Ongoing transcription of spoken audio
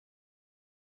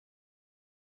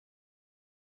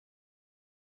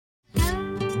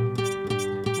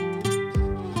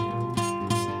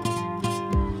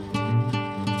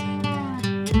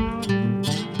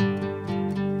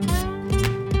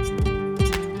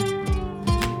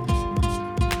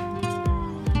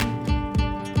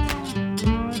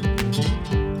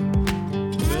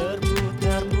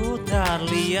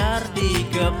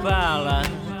kepala,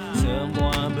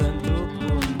 semua bentuk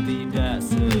pun tidak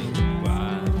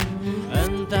serupa.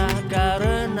 Entah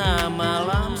karena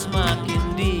malam semakin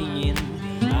dingin,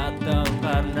 atau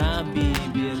karena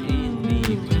bibir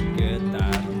ini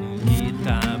bergetar.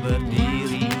 Kita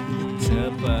berdiri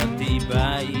seperti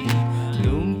bayi,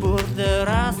 lumpur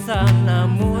terasa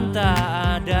namun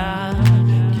tak ada.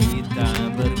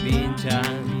 Kita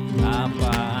berbincang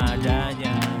apa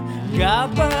adanya,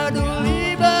 gak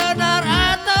peduli benar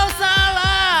atau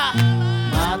salah.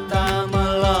 Mata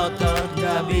melotot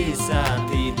gak bisa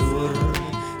tidur,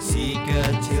 si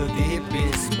kecil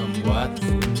tipis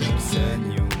membuatku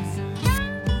tersenyum.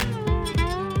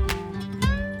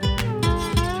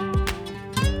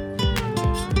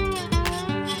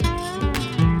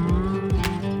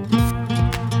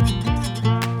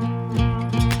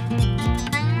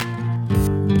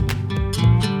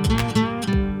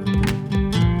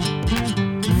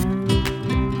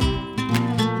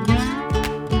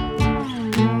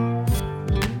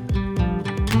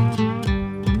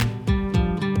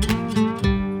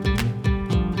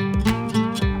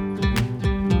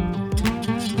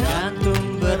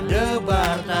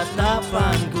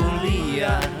 Tatapanku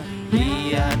lihat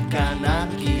kanan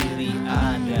kiri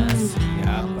ada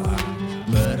siapa.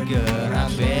 Bergerak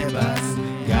bebas,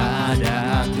 gak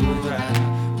ada aturan.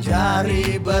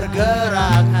 Jari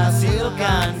bergerak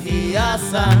hasilkan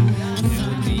hiasan.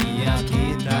 Dunia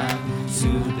kita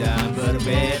sudah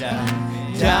berbeda.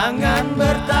 Jangan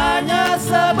bertanya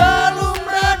sebab